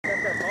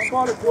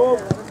on it, go.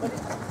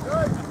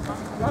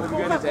 We're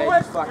good at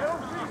that, fuck.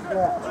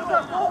 Yeah.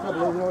 I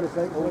believe you know what it's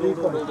like.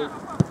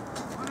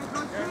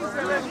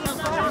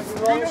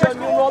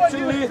 Wrong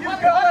option, Lee.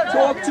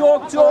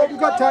 Talk. You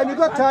got time, you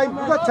got time.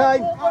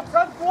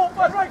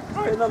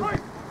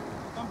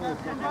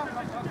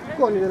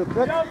 Go on, you little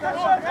prick.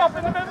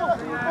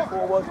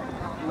 Forward.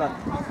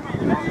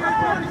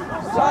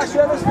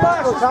 Sasha, the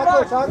smash.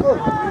 Tackle.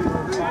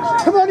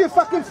 Come on, you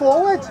fucking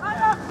forward.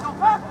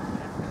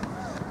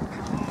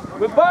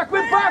 We're back,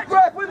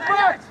 Brett, we're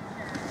back.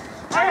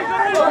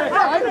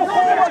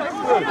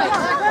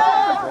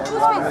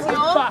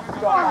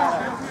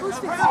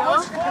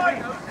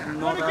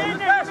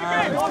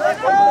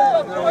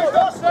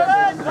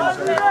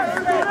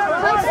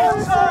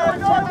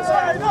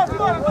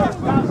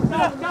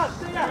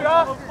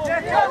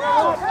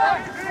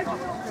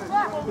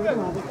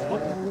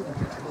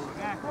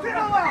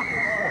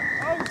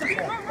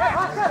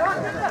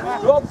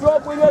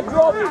 Drop, winger,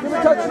 drop. Give me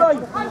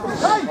touchline.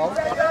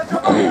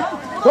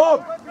 Tom!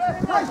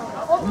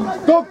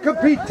 Don't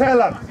compete,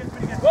 tell him.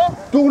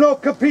 Do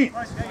not compete.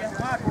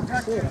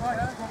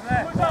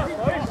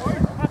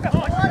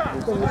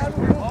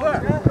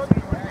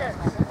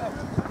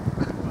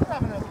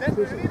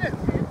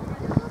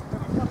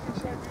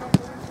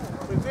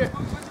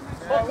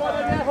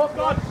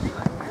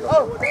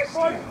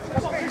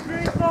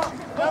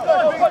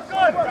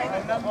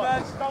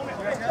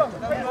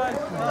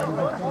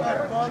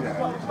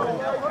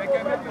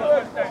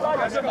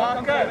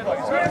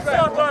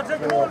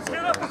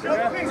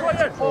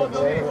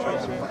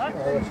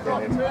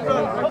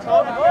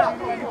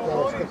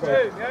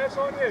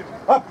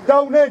 Up,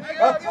 down in.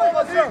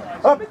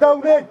 Up,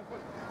 down in.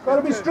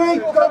 Gotta be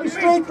straight,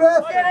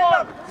 ref.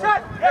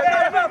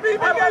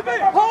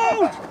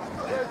 Hold!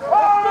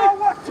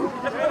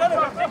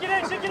 Take it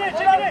in.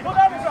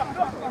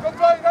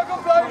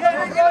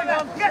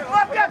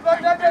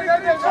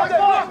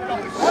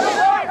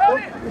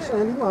 Listen,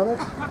 Andy, come on,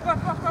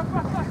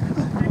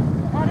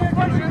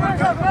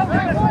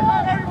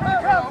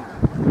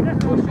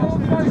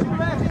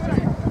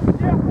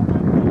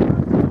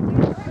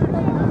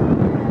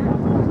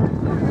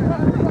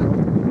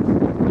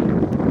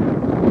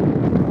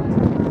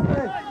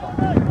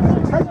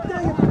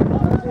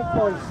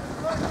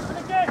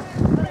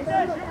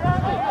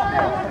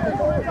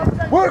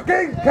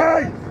 Working,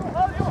 Kay!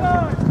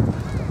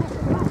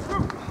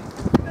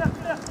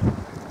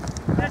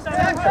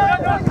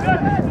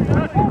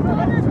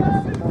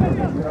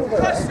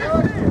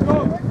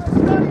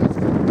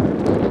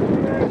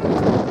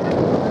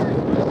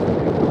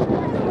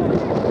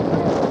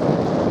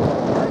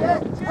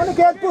 and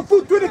again, put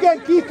foot to it again,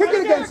 Keith, kick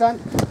it again, son.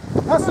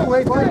 That's the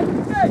way, boy.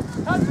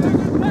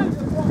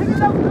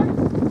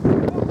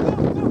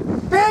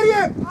 Bury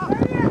him!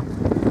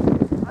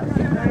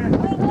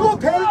 No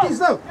penalties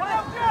now!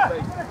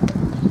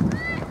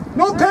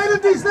 No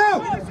penalties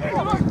now!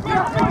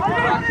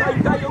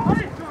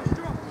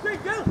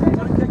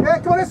 Yeah,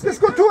 come on, let's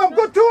go to him,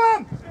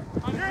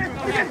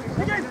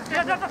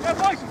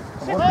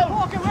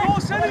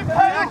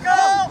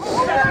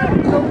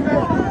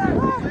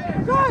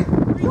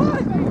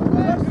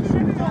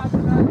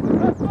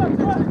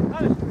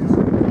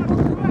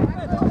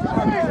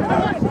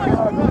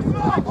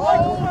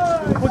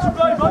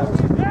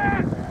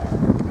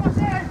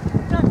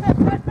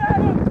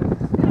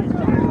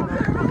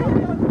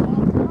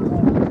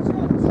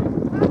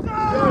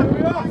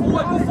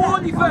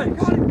 Forward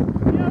defence.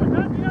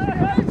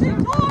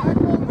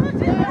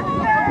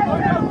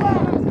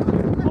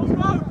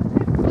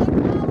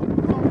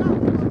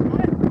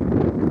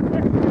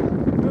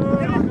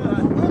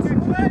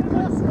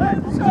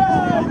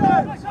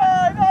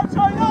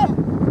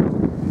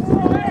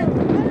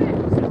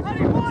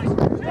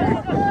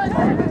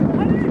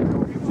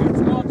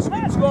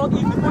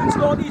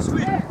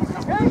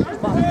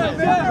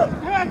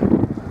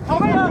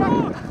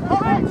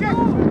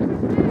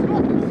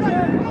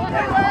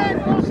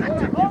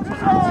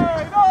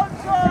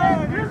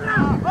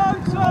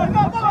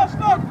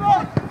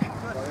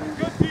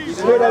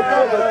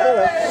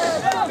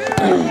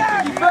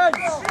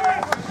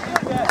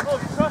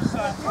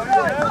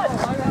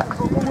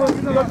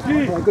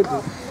 Good.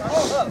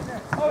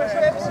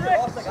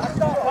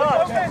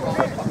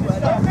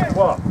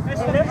 What?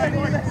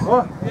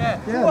 What? Yeah,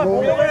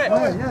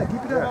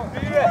 keep it up.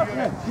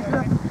 Yeah, keep it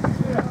up.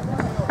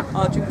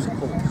 Archie some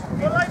balls.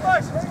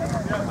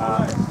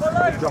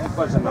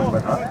 Jumpers and number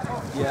that.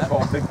 Yeah.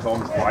 Tom Big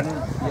Tom's 1.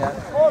 Yeah.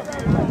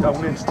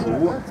 Downing's 2.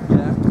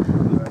 Yeah.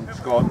 And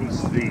Scotty's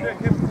 3.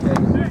 Okay.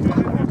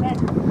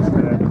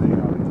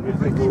 If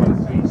they go in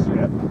 3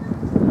 step,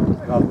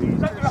 that'll be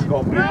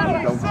Scotty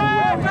down 2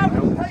 and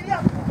down.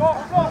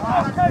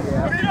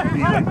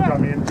 He like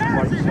come in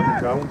twice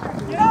and down.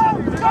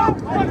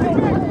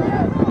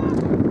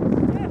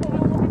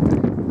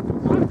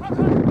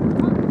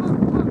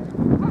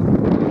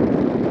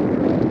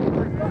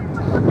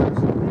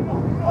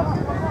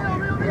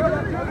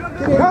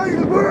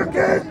 How's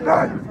working,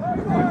 man?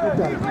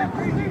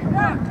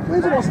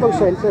 Where's the Oslo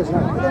centres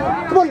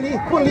now? Come on,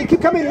 Lee,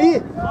 keep coming, Lee.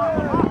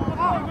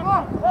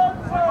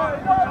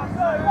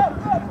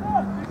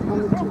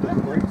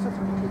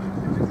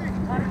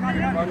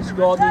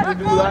 God, you didn't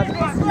do that.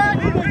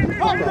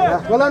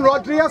 Yeah. Well done,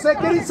 Rod.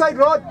 Get inside,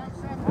 Rod.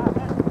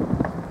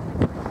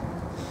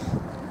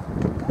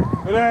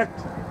 Correct.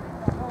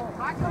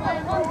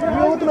 You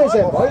know what I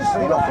said, boys?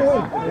 You're not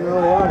going. You know,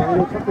 yeah,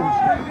 you're fucking...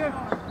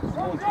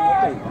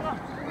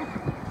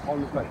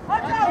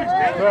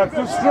 Correct,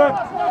 good strip.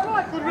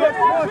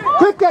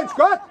 Quick then,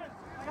 Scott!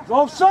 It's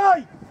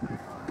offside.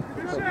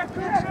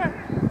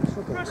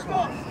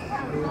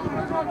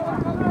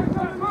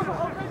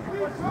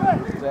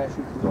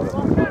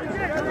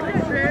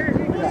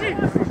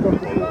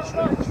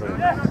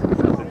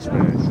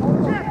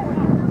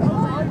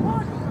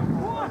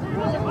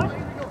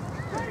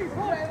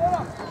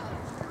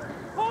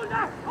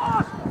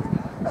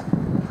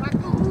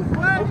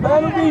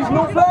 Penalties,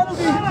 no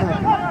penalties.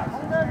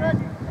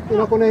 You're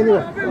not going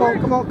anywhere. Come on,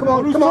 come on, come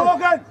on, Who's come on.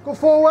 talking? Go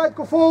forward,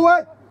 go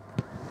forward.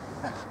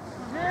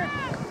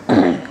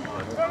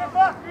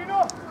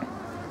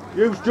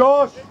 Use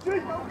Josh.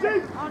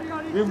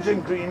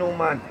 Using Greeno,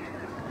 man.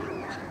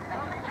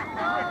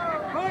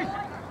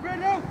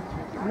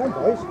 Come on,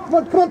 boys.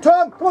 Come on,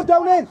 Tom. Come on,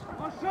 down in.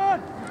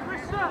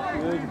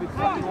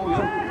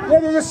 Yeah,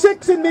 there's a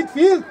 6 in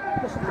midfield.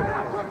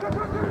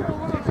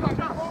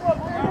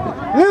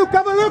 Luke,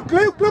 have a look.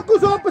 Luke, look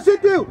who's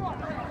opposite you.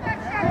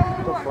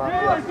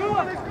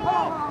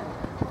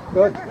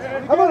 Good.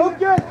 Have a look,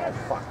 Jen.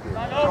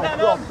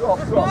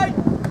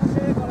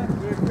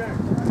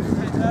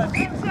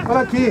 Well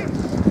done, Key.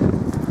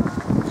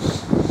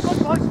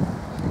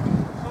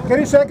 Get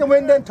your second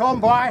win then, Tom,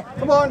 boy.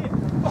 Come on.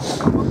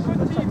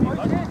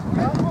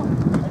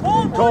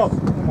 Tom.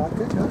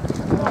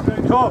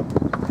 Tom.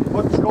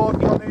 Put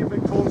Scott on the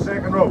big tall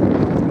second row.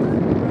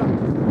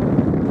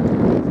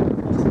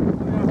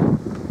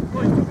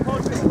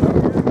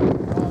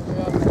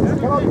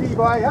 Come on, Key,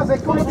 boy. How's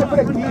it? Go looking for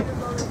the Key.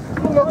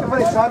 Go looking for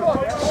the son.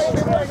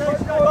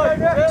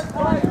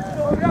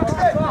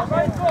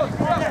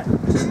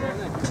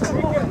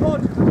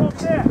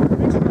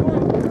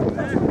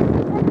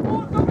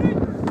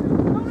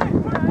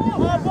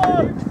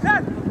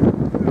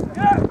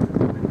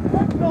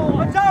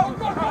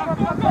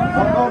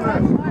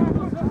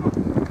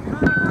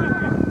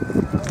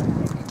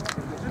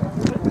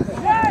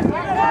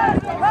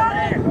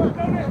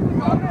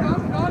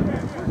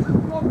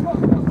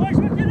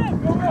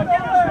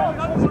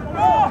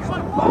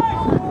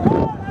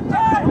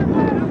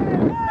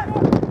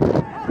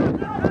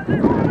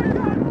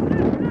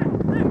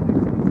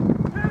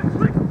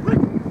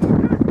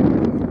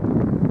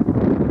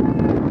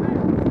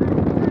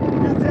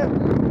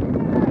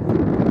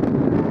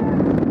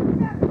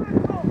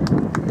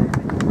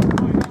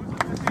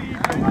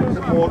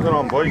 Walking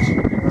on, boys.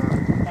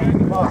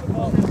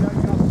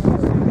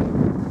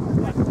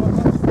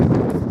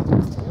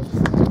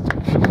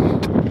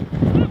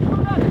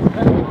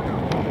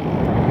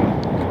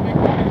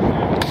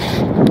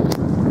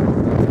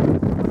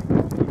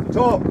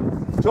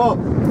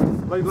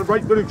 Tom, like the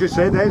right Luke just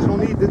said, there's no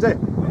need, is it?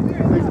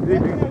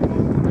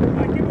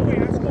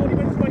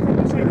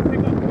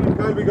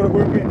 Guys, we got to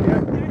work in,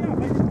 yeah?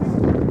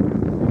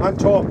 And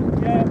Tom.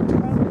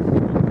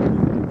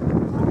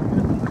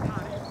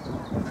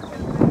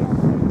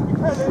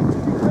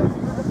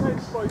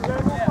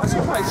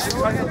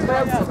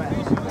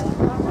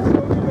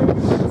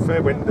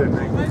 Fair wind in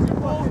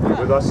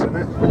with us, isn't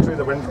it? Between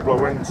the wind's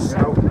blowing and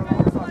snow.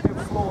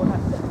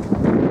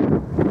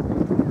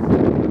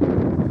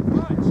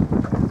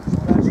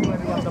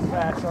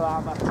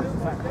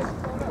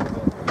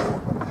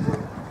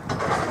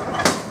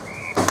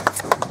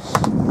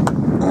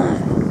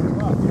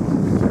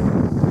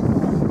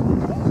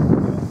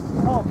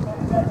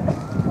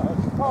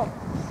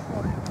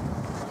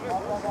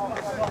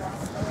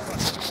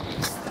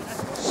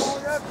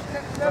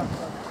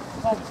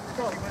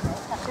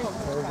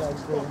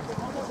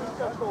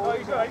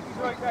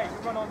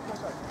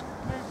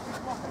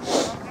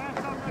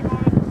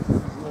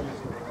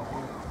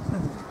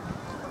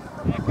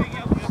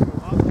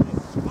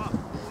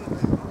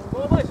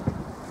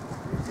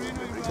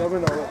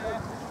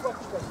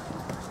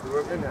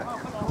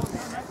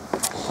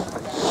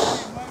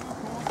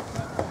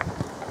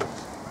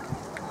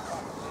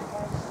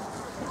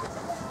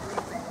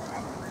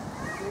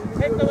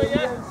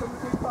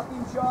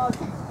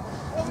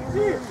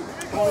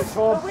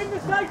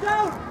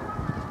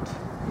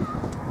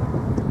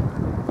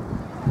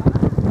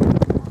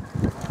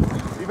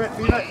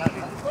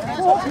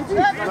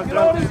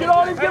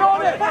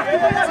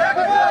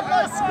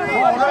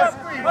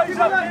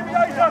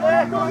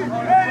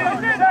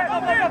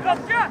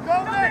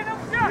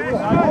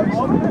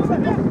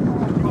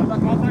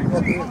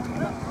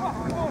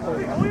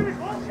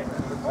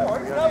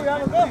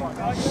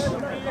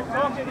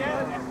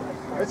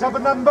 Let's have a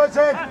numbers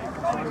in. Have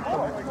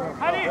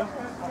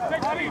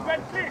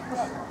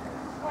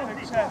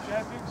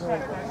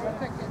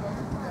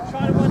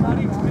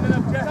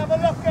a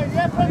look at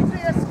yeah,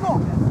 plenty of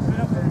scope.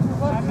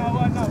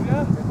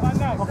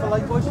 Off the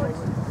line, boys.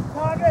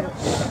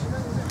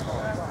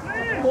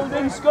 Pulled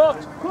in, Scott.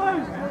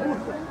 Close.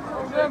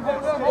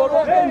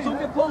 Don't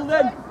get pulled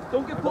in.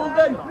 Don't get pulled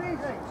in.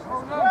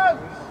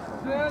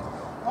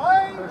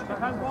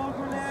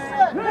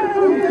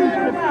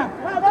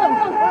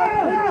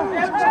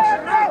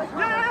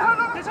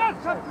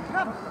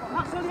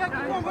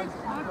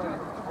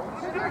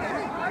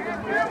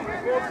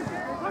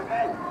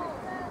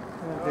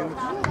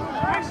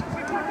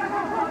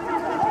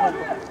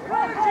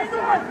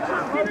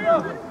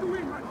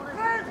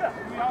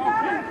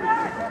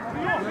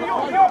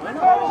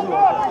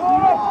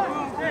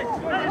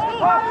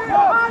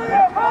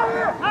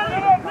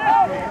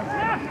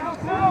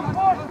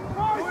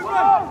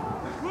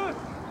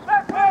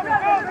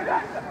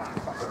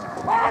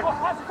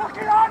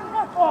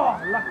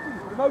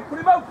 Put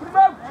him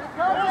out!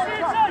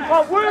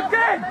 Oh, work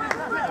in!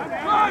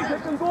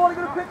 Pick them goal, you're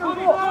going to pick them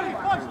goal!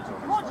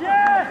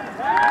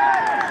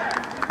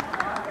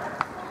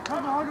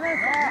 Come on,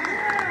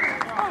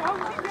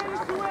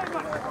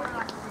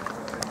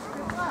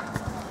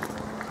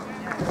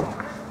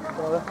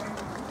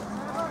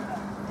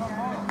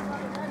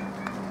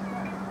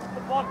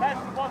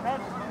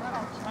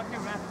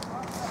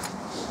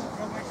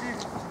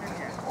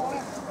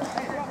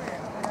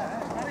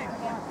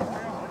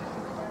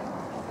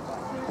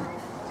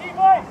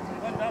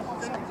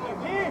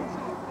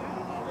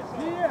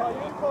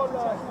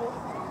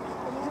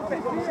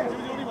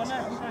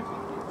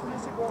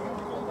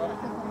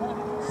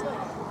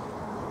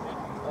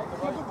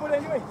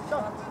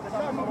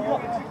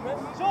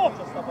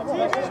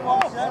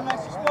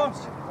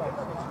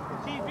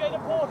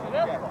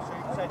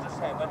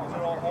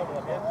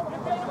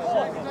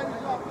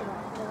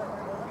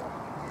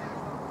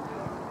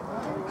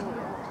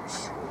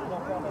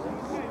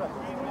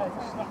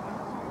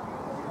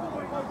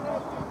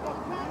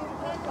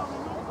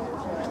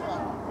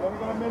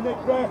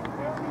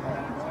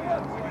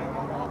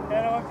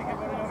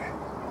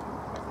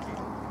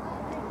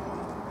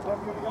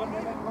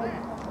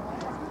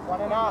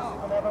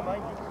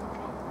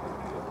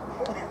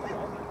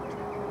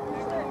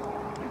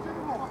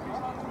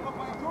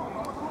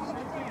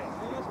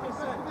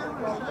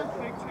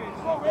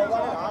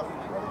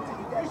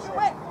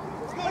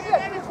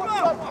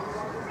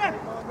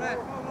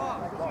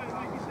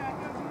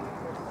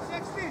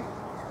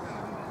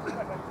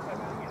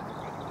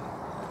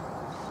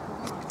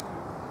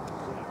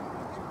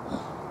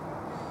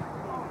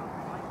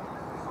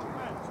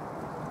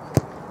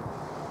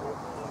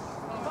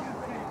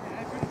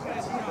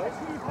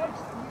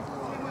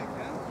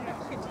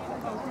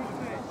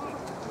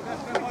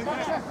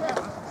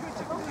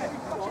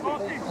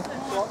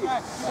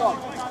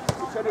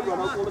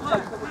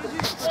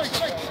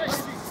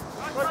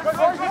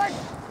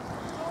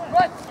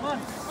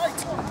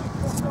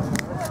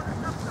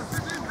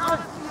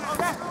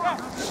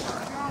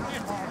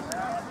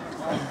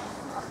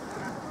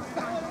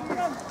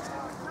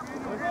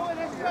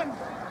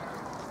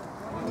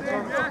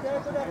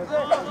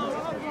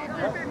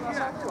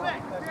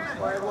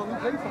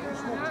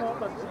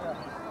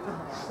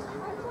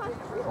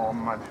 Oh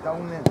man,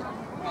 down there.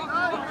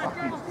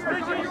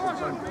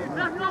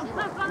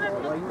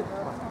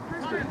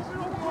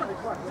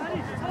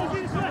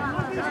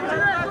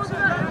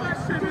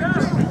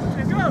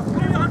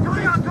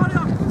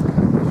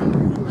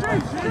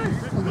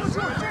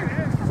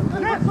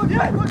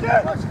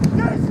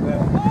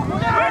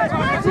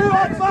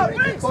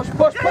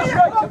 Push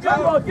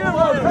right, get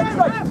on,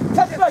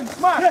 touch right,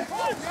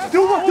 smash. Do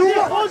what?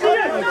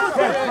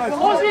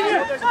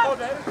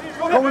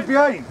 Going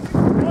behind.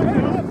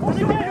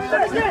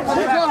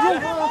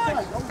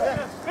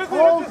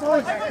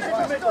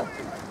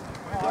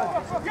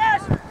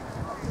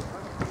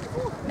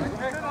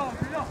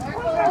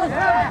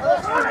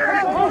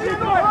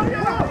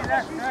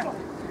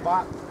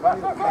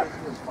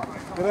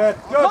 Good.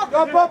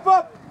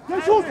 Up.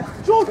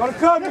 Shoot. Gotta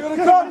come.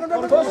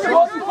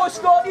 Push,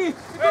 Scotty.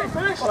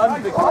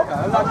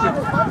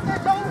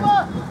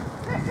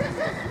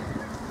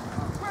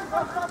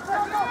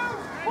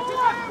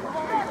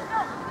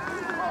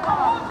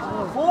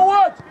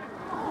 Forward.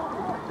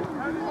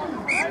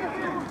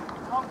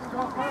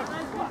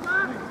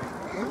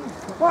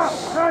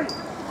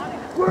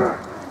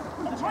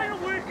 I'm trying to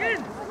work in.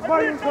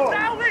 I'm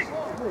down it.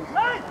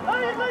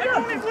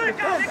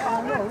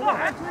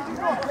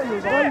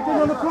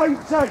 On the plate,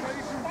 take.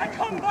 I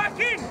come back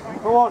in.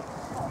 Go on.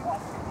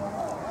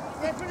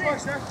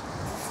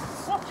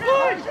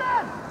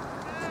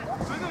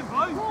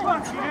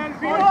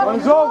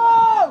 Hands on.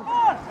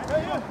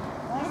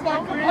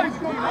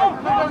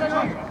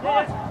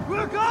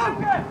 Work on.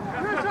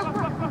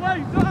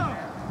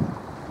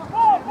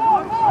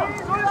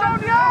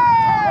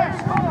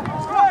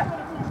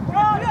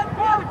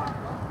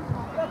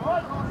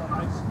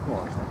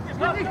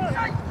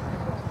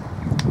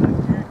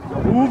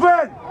 Move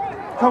in.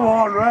 Come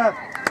on, ref.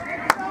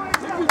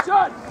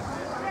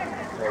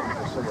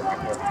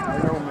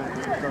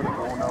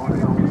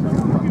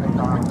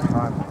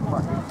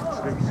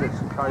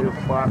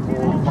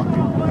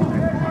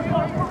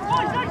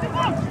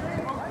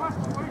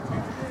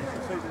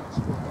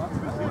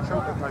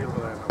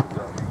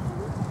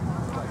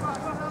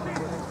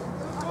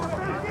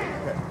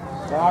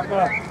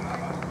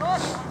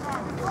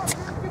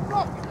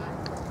 Don't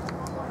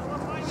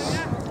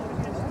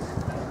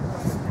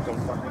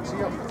fucking see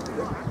him.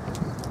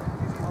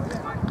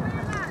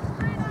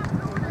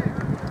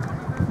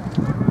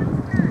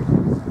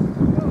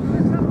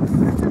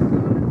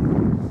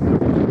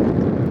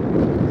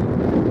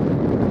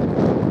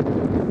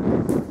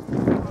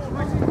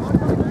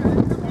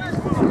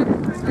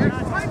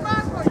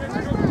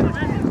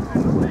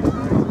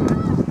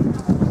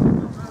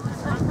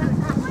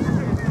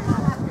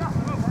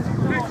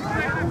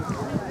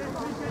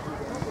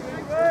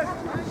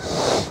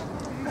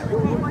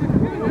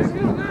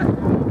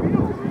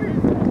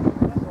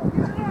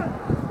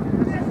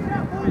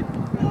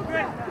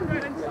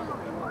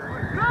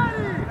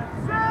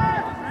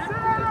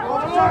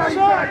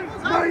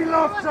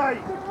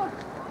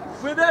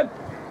 With him.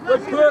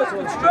 Good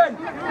personal strength.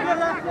 Come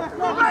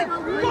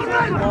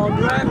on,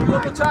 Graham.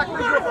 Good attack.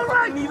 You're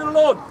fucking leaving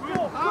alone.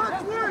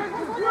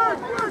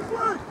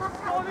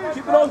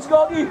 Keep it on,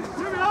 Scotty.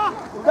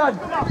 Well done.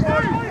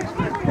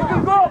 Pick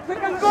and go.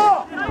 Pick and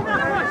go.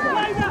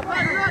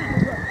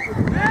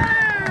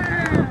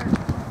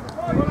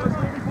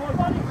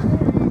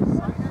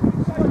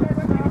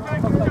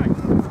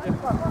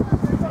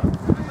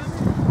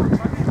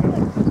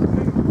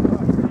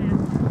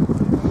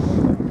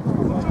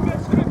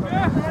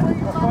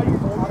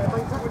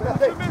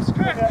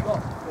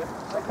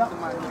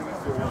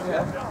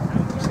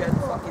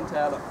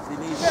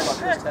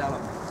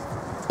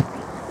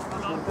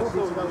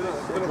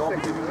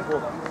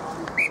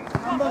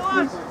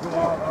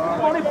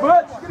 Come on in,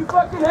 Bert. Get your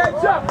fucking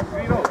heads up.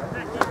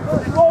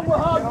 What's wrong with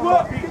hard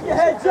work? Get your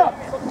heads up.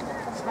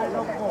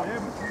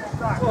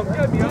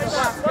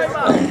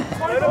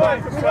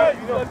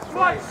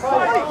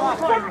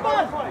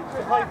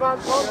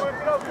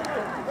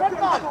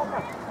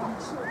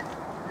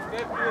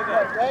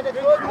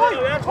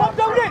 Come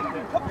down in.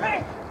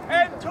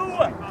 And two.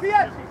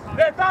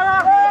 Let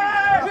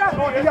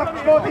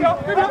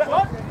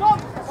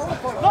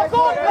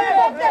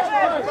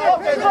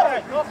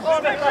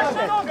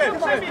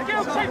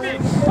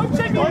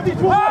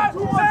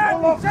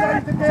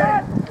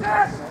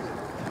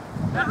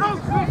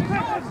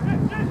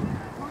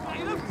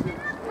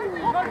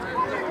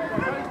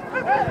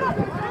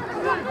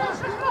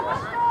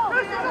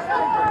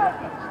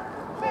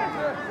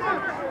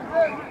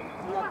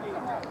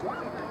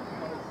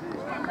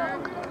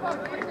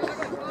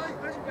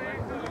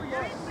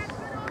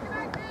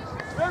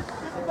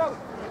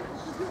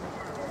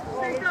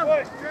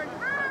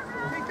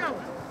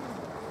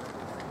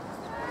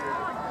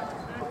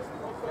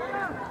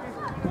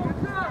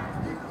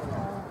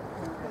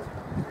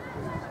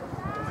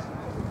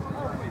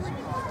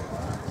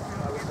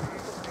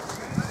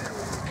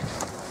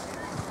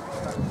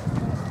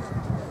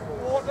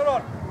Water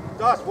on.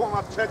 Dust, warm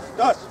up, Ted.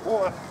 Dust,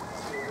 water.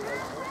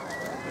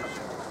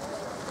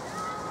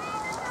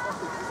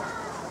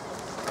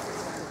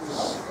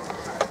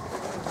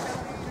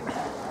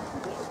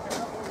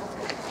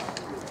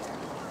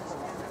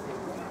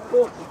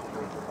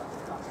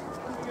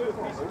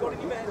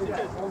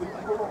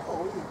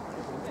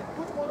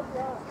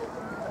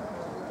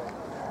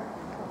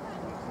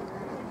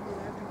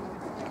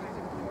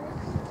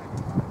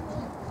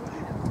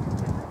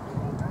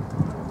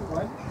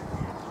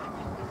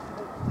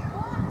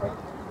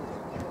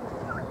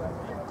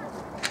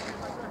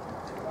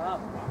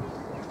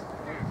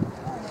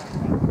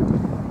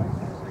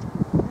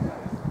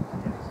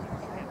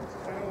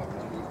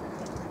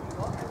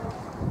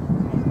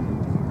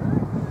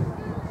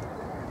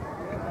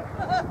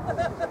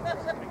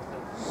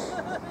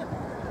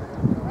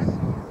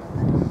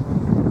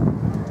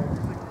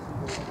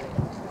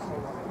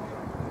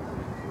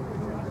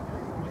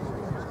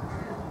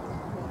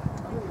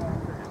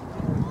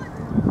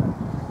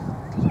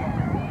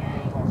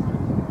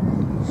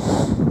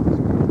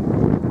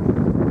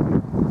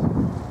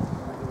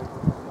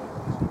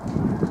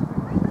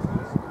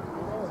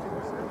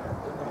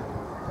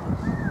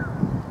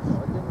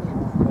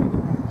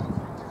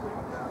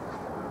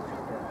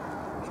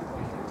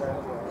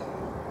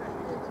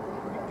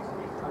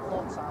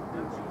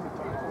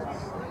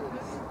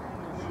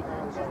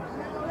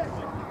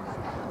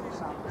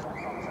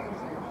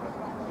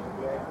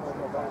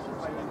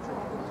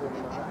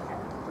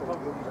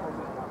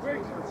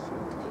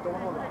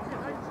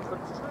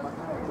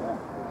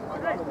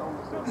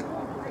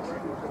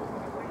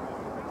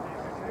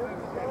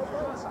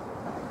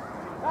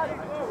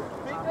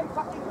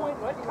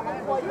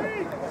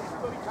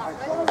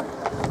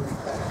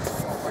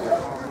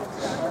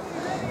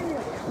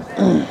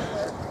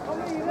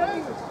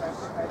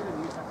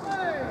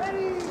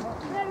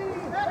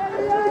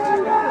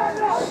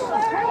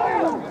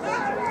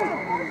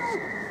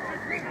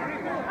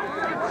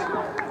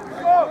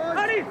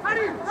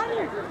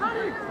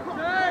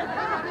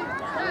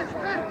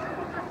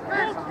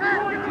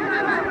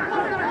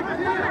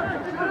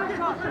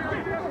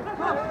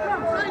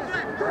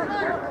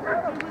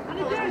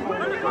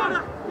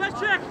 Let's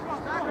check.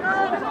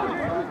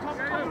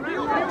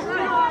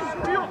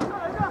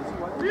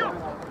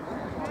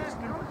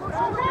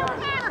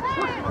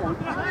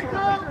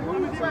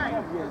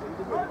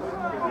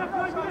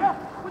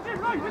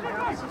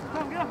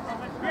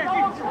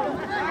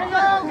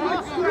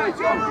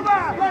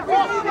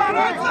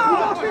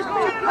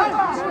 He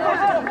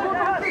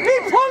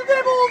pulled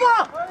him over!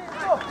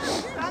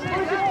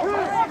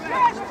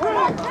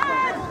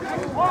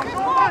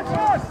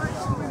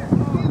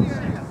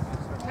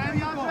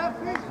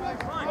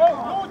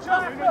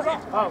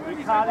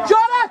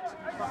 Jonathan!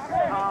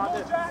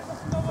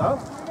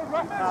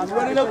 He's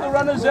running out the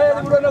runners there,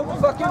 they were running out the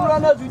fucking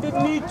runners, we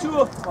didn't need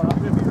to.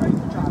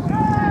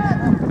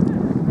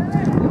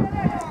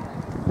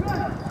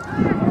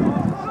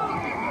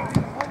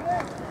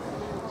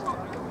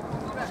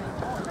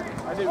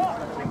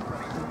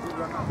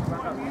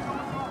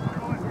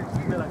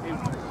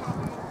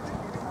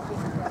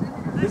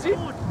 Is he?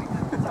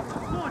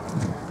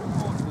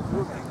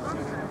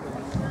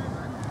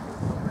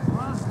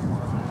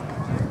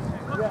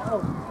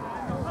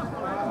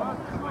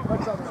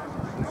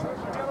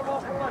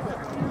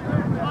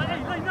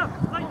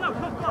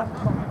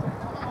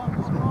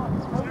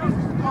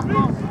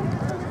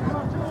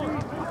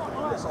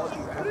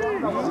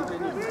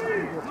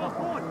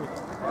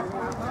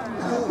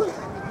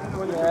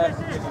 Yeah,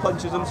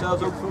 punches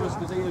themselves out first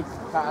because they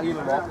carry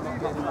them off.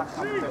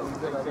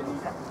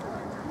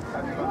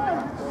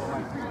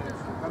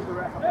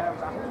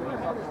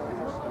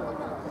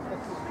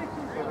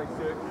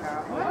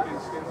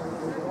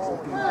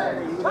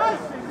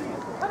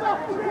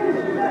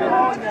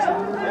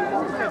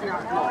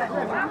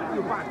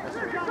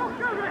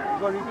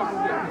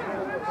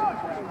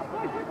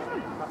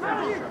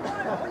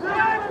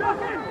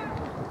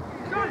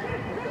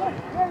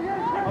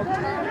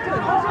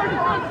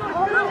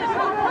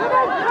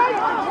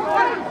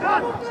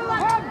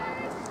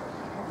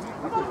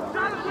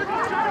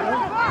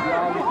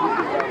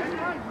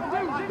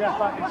 Get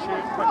back and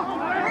shoot quick.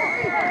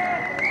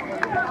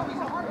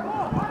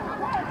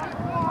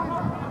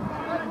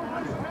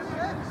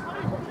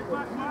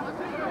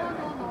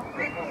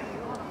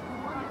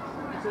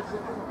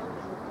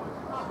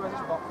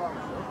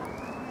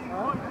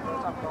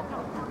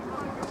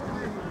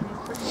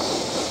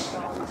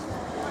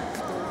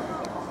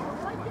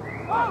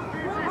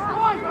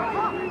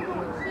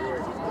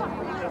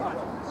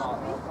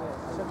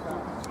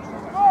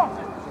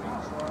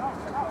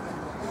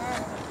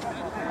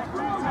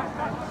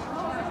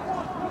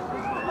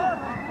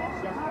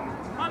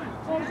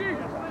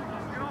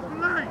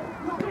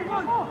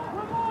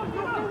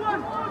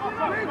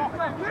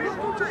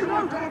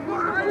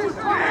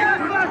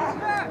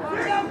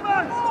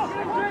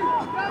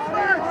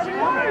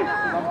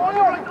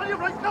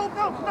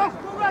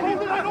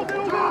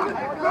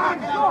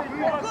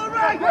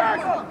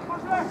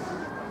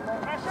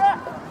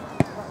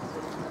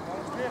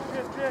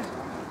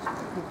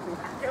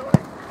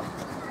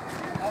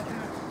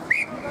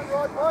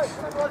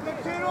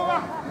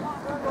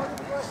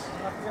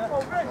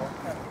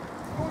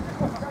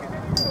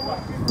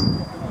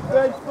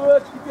 Defend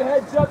first, keep your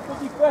heads up for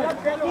defense.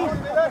 Come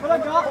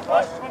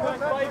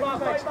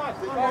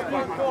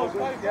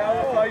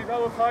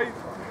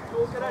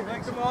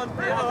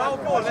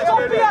on, stop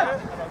here!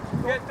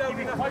 Get down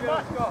in the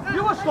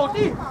you were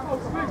Scotty!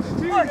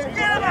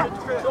 Get him up!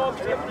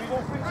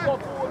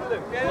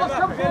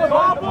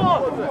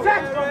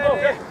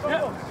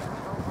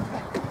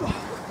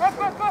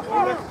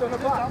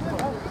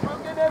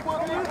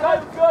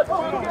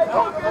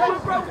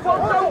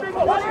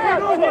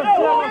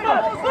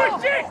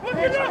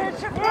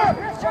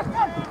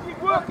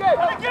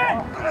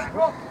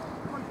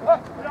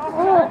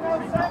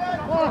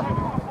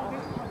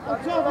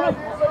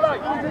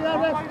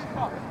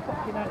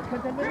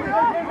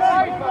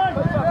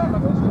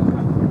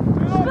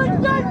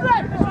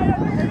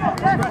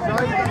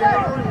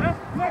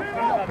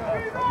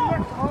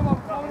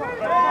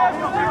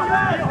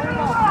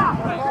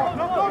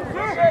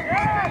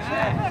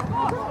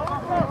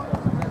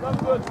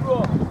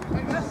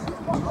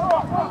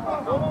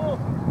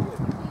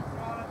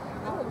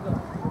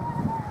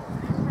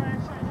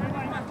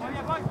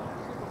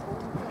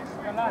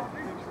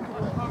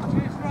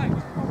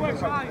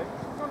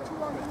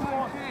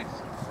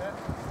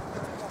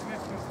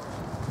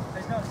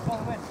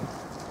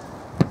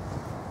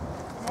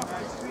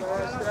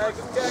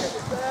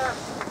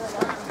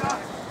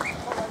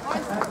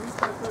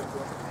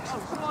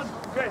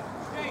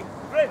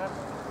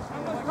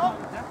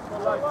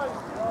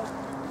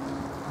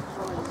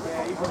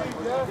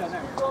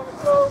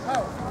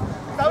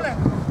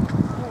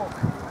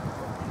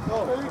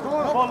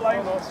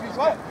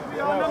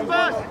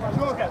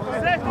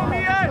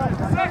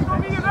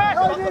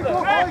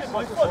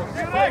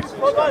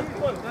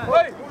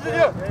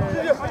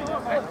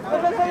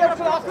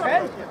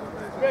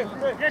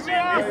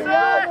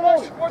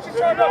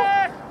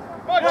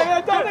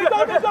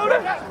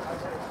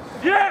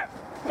 Yeah!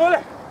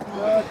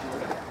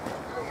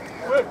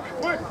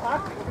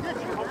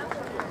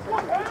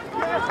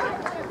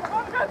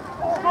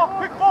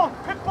 Quick ball!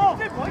 Quick ball!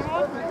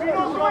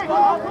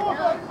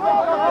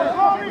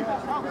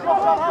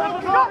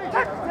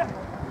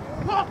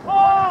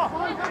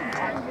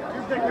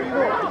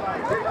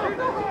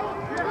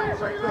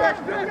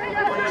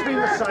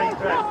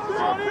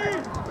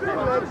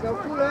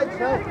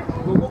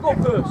 Go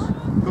first.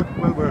 Good,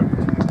 well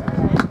worked.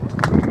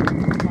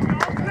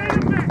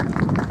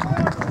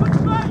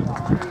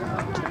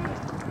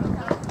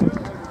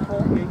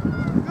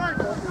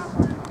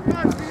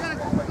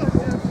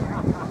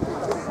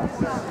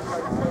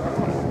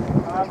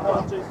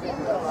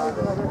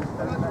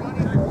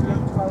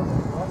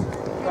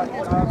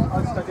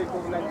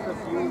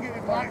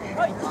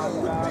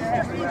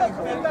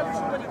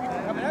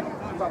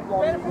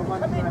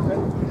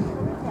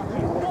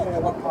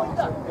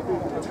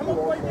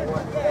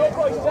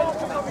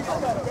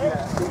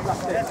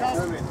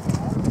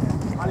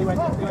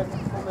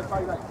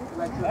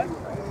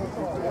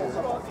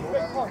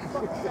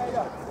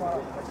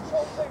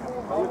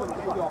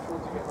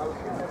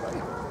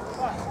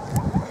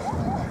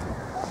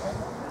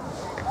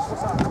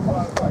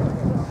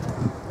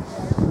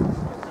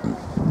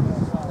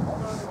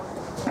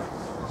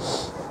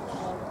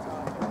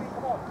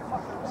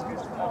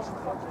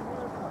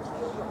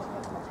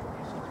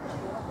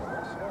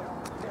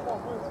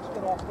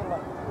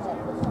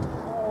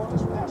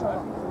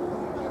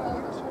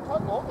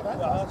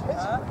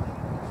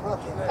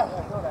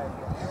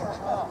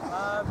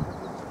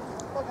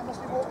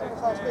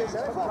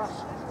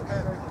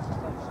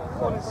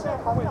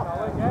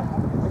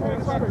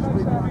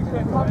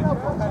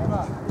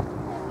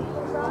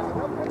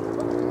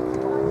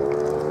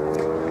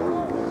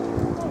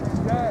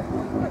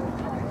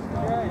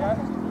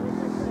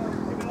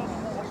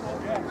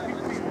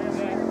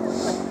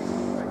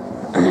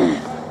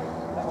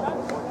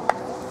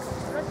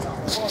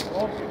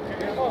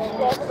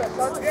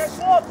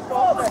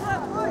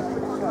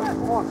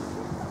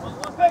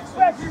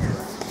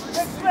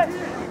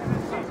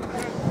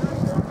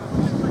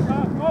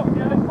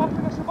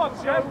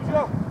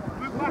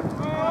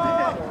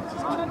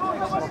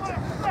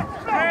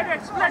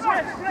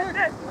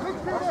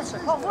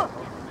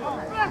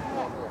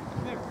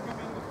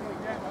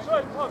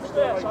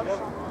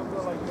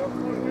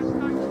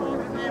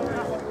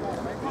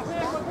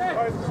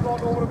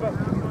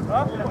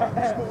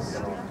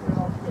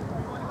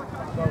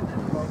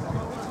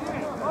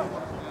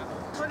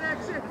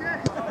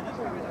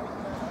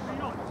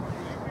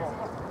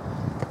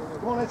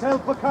 Come on, let's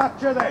help the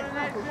catcher then.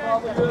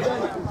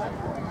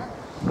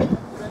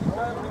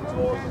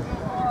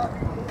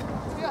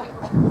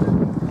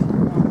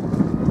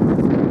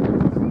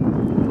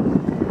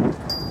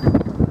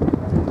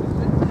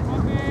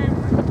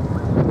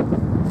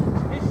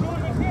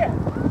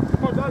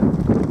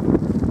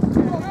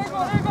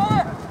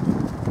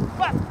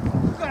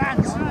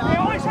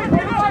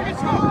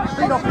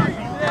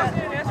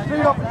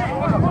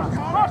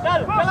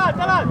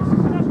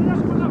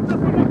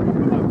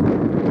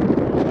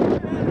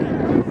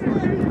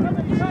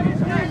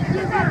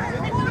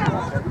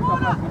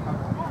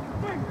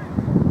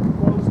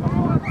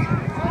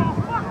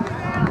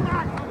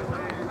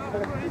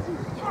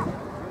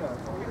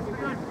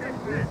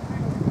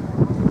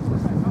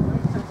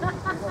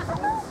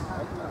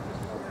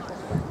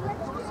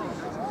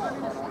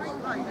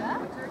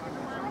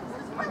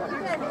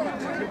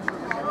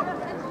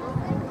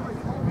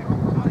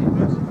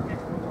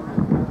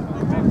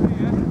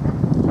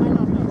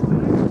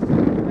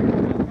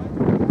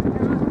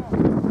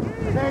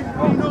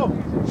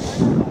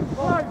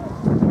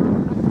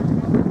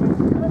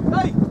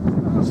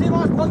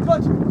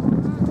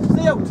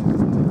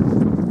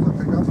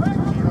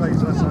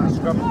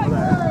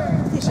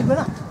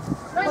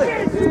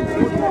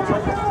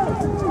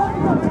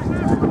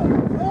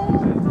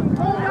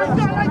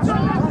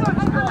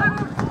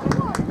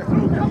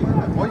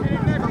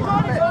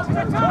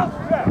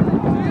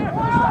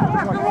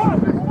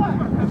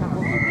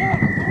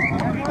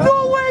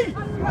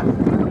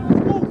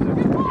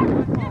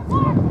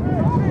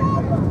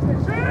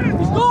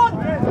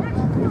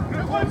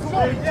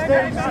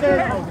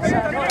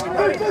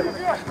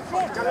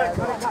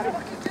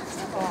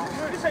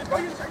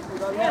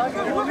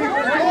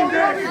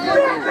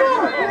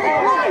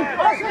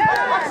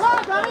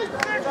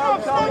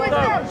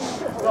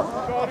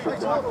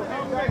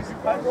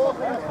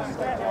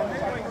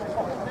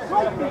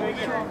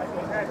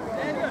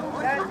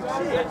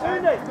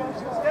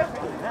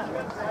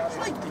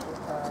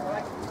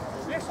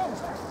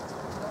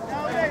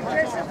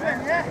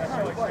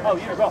 Oh,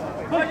 you're wrong.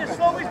 Oh, you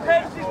slow his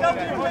pace, he's going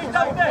to be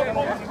down there.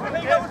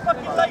 He goes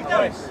fucking late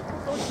down.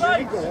 Don't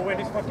slide. Go when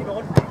he's fucking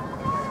on.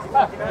 He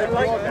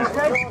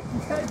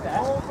said that.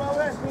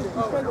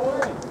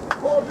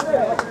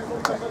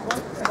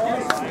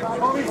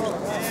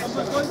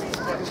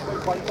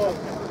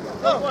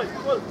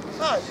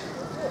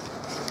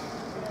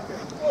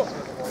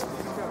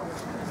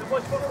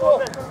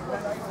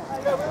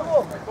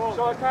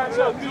 So I can't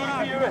tell. You want to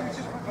be your rich.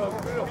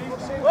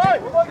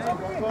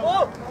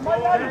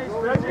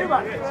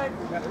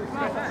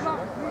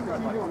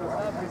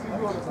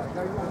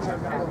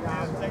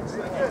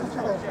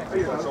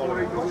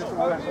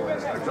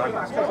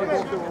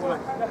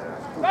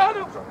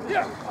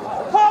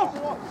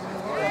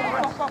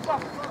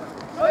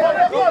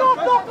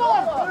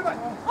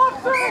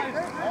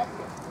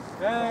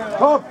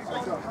 Come!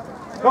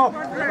 Come!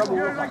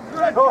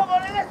 Come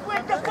on, let's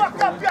wake the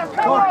fuck up, Jeff!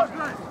 Come on!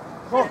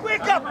 Let's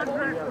wake up!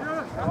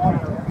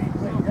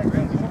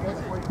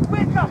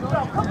 Wake up,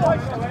 Jeff! Come on!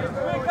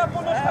 Wake up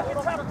on those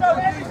fucking tap down!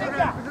 Everything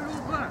up!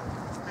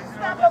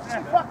 Stand up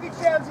some fucking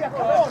shells here,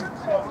 come on!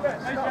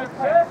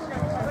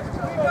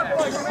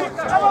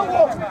 Come on,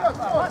 walk!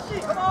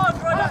 Come on,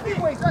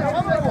 Brynamman! Come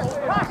on,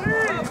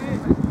 walk!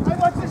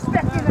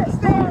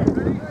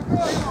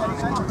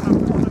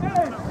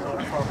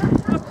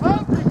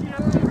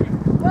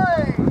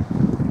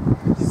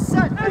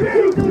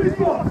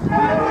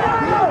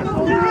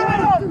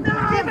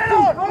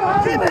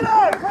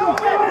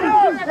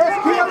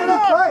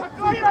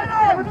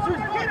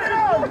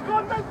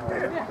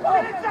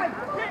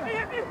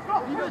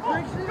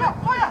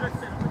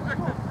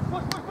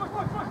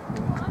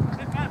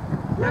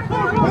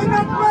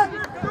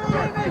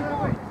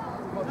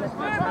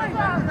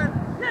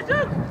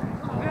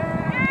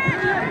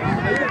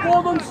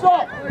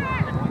 stop!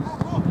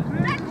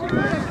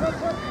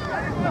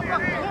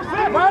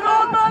 Man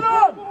on, man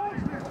on!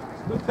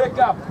 Good pick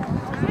up.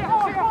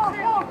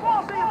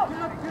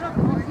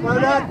 Well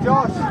done,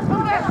 Josh. Put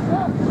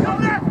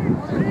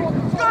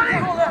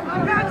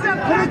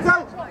it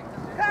out.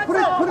 Put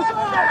it.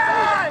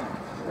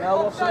 Now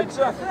offside,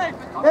 sir.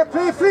 Hey,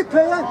 play,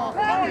 player.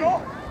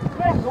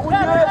 No one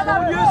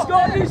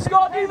here,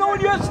 Scotty, no one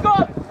here,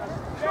 Scott.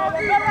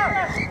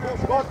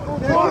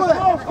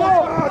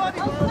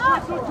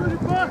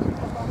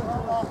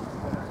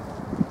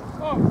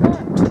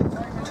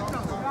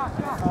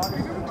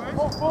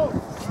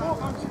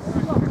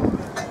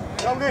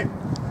 Down in.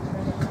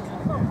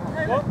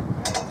 What?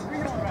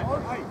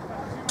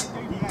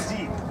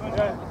 Easy.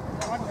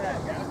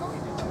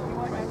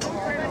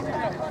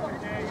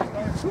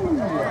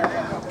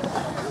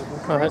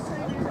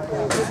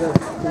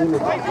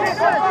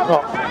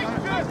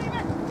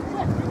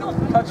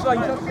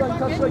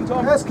 Touchline,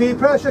 Tom. That's key,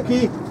 pressure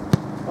key.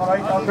 All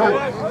right, I'll go.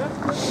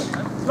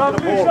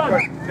 Lovely shot.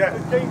 Yeah.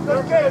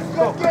 Good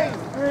game.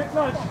 Great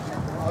nudge.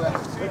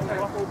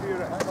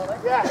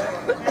 Yeah.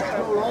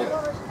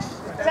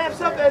 Tap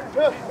something.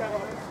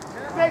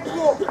 Big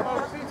walk.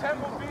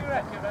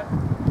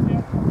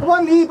 Come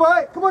on, Lee,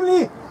 boy. Come on,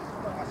 Lee.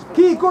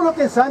 Key, go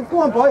looking, son. Go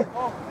on, boy.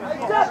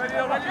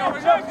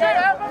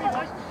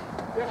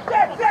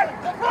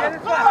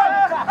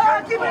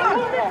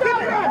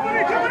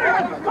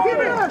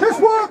 Just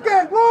walk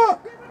in, walk.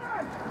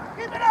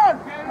 Keep it on.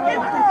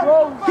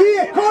 Key,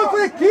 call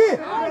for it, key.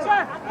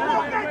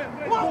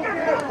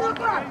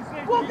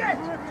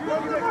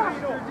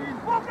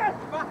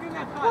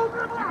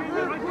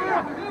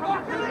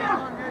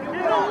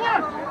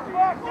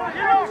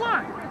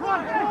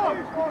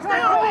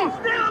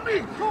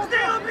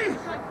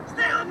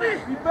 Stay on me.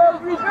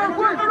 Rebuild,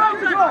 work around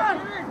the top.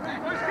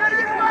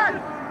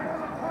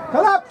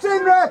 Collapse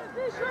in, Rick.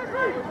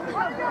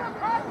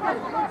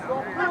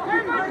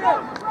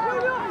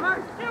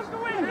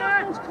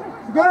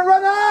 You're going to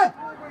run on.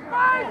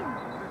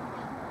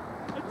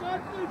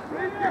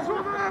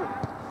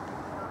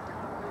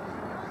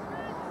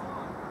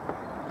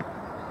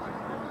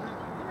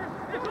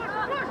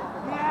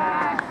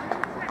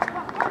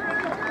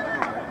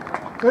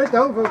 Put it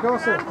down for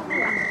Gossip.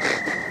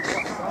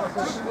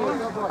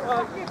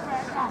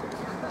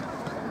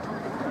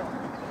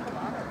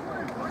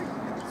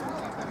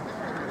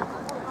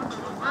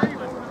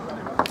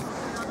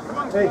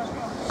 Hey,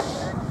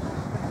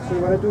 so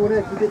you want to do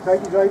it? You did try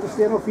to drive,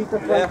 stay on our feet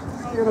up front.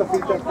 Stay on our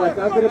feet up front.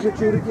 I've got a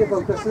maturity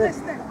about this, isn't it?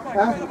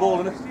 Huh? The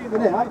ball in it.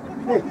 Isn't it, huh?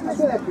 Hey, that's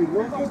what that big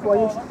one.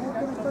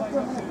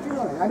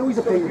 I know he's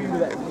a pain.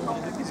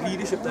 His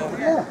leadership there.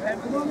 Yeah.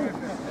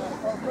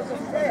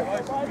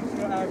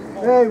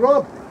 Hey,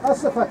 Rob,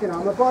 that's the fucking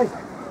hammer, boy.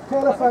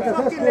 Tell the fuckers,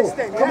 let's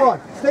go. Come on,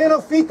 stay on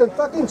our feet and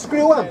fucking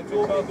screw him.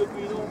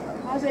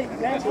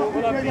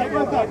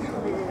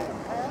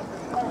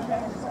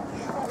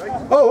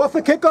 Oh, off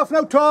the kick-off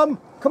now, Tom.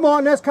 Come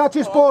on, let's catch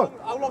his ball.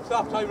 How long's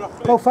that time,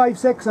 roughly? About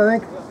 5-6, I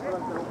think.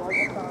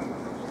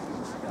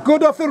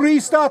 Good off the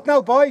restart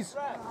now, boys.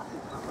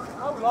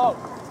 How long?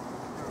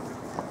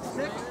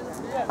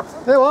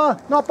 There you are.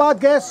 Not bad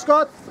guess,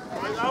 Scott.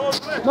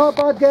 Not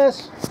bad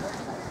guess.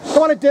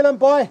 Come on, Dylan,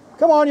 boy.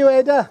 Come on, you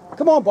Ada.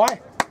 Come on, boy.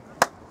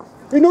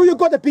 We know you've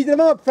got to beat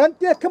them up front.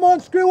 Yeah, come on,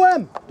 screw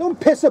him. Don't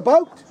piss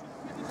about.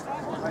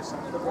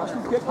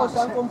 Kick us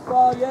out from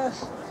far,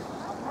 yes.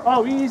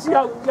 Oh, easy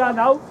out, yeah,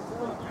 now.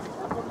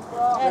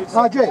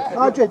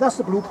 RJ, that's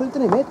the blueprint,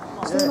 isn't it, mate?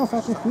 Stay on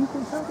fucking feet.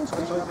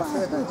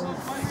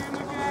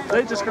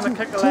 They're just going to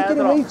kick the Take it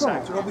leather away off. from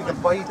it. You know, we can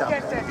buy that. We're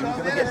going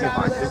to get the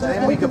advantage,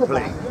 then we can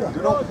play.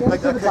 You know,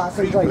 like that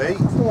free play.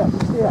 Stay up.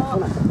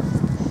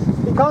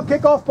 You can't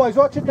kick off, boys.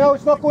 Watch it now.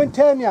 It's not going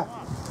 10 yet.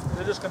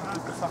 They're just going to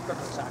keep the fuck up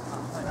attack.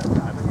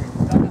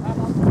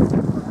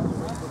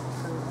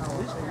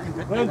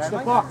 Bounce the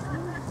back.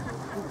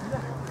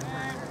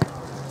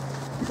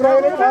 Throw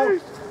it now.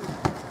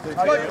 Get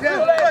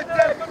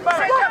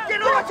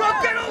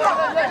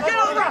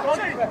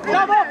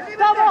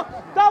over!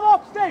 Double,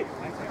 stay.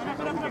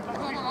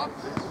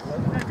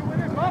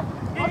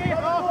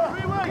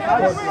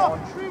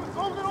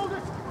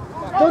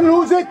 Don't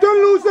lose it.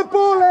 Don't lose the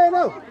ball there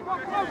now.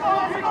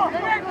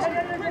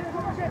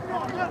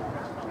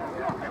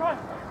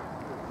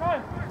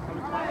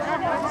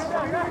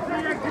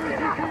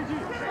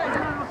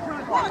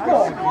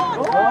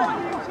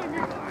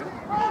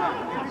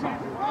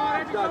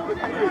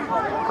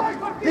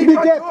 Give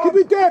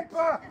me dip. Give.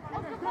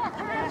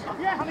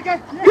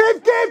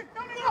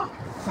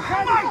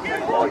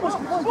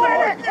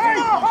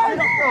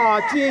 Oh,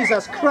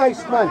 Jesus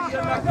Christ, man.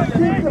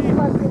 Keep the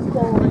fucking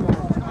ball.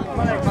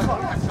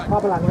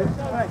 Pop along, mate.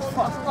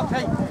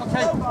 Okay.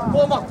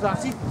 Warm up,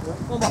 Darcy.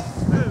 Warm up.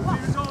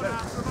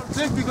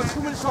 Duke, we've got 2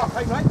 minutes off,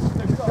 right?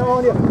 Come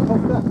on, you.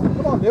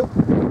 Come on, Luke.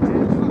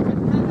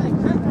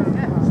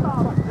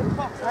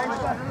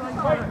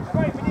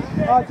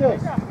 RJ.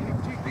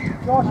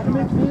 Josh to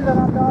midfield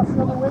and Darcy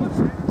on the wing.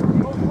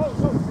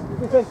 What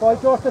do you think, boy?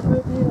 Josh to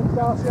 13 and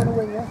Darcy on the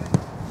wing, yeah?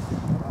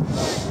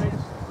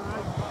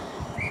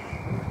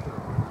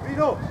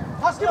 Reno.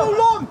 Ask him how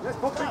long. Let's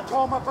put Big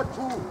Tom up at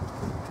 2.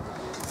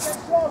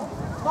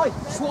 Right,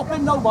 swap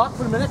in now, Mark,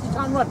 for a minute. He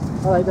can run.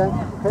 All right then.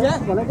 Okay. Yeah?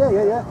 Come on,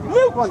 yeah.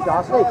 Luke! Come on,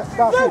 Darcy.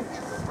 Darcy.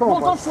 Come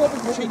on, Don't boy. swap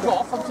his machines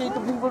off. I'm saying to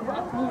move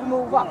him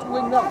over to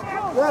wing now.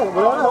 Yeah,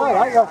 well, all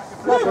right.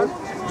 That's it.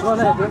 Go on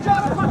there, Jim.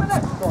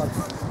 Go on.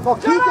 Well,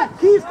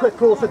 Keith's quick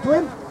closer to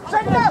him.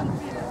 Send it up!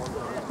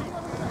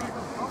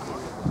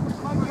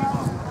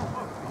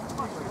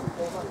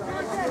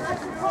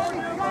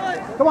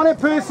 Come on in,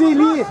 Percy,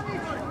 Lee.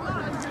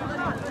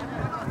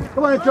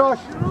 Come on in, Josh.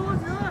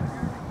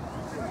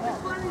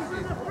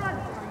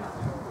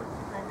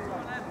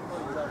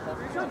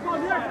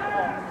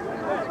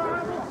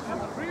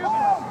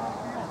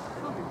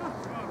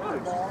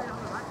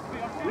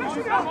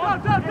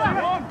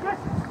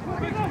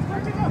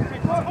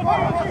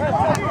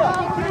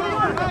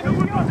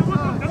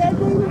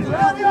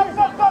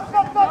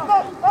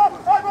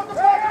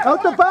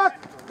 Out the back.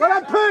 Well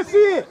done,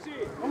 Percy.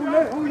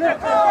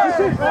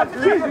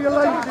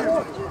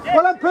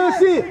 Well done,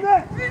 Percy.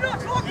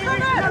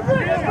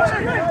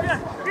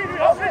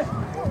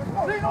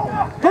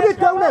 Put it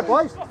down there,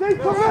 boys.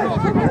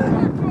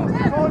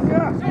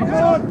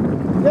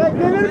 Yeah,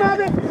 give him a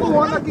bit. Go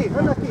on, unlucky.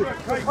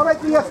 All right,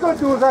 let's go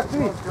do it,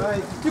 actually.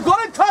 You got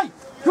it tight!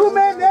 2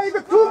 men there, you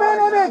got 2 men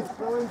on it.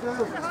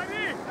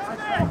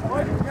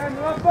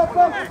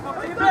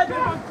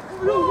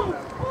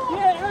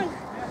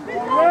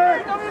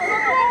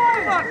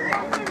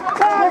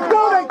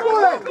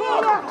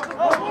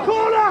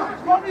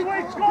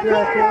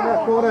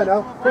 Corner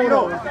now.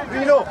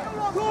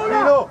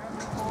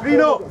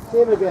 Reno.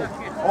 Same again.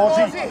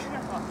 Ozzy.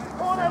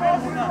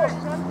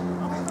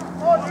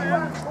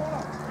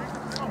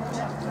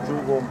 Two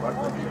going back.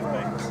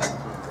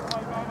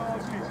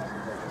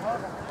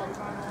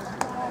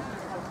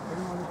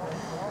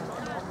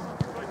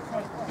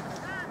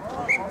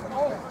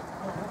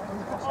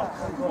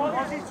 Slow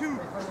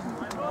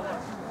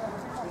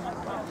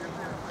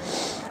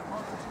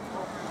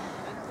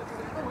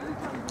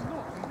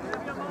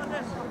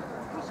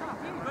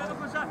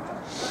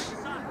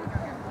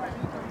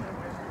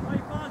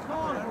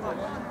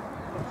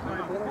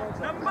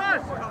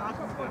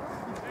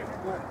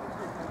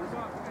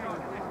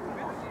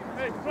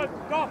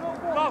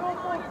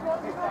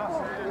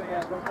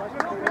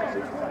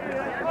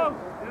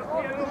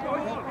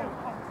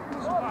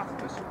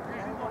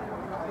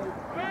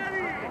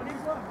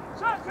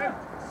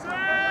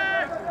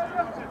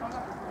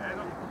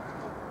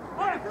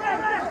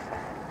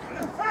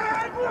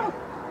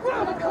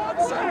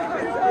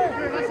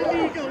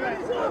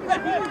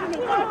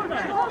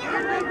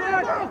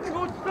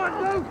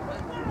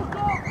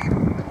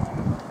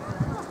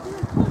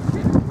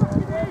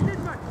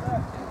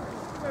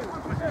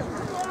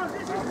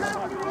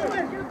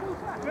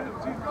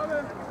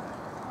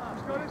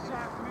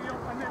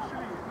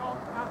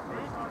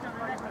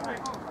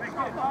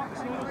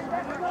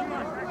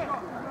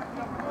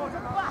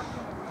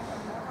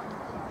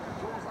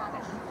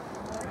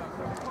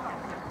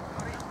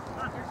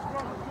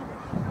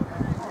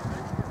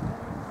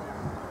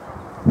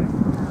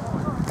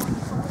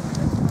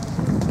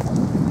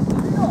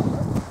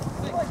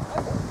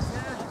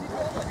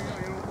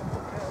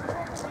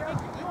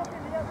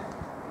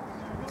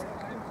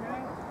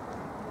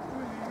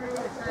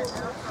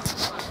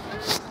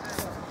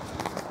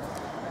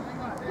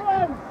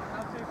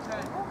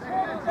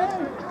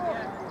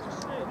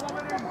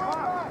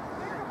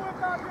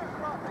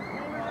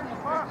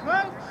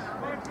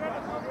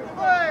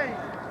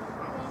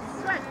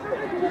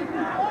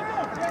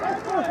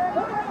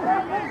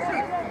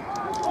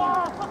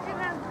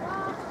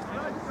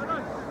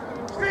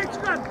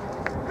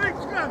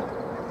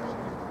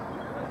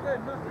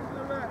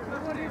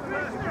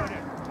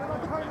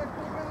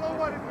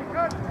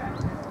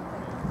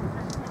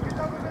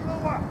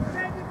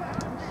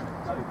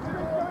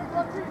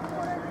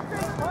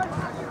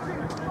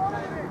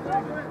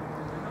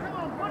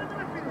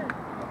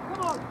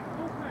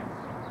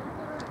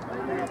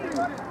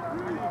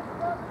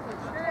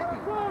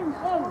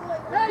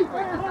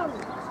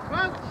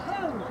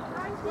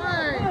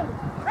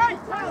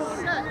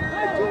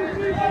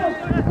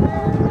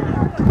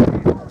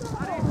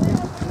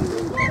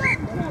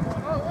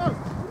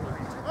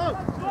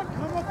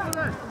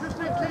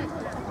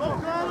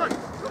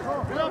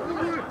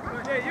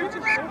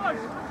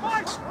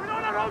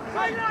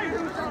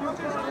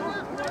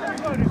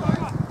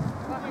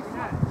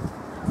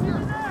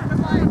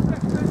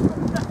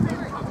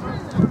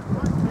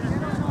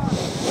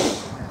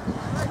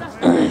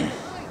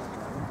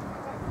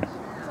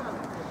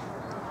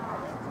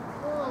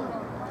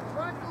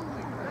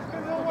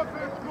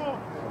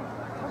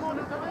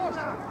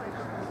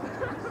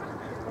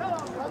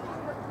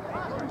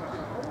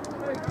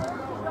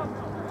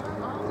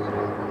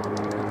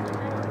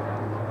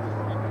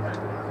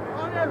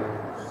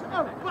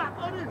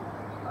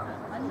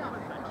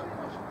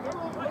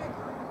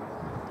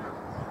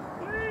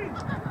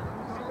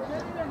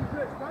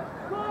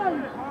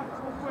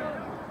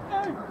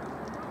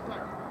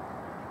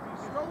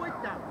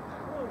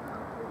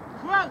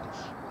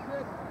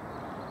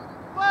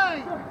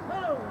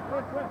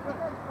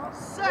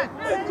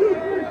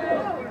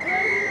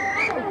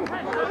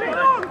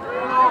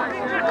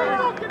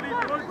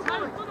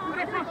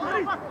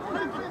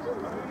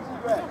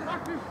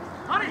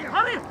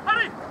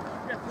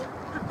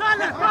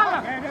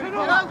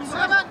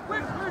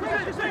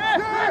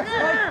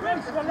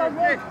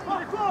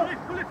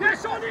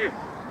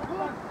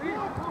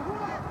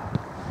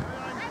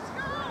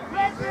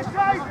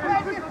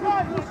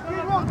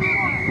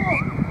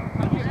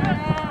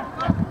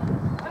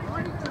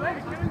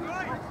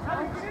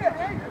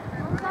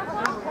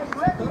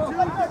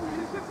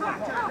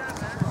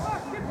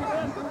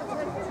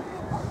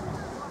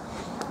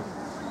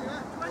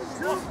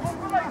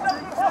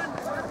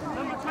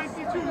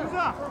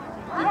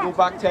Go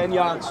back 10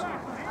 yards.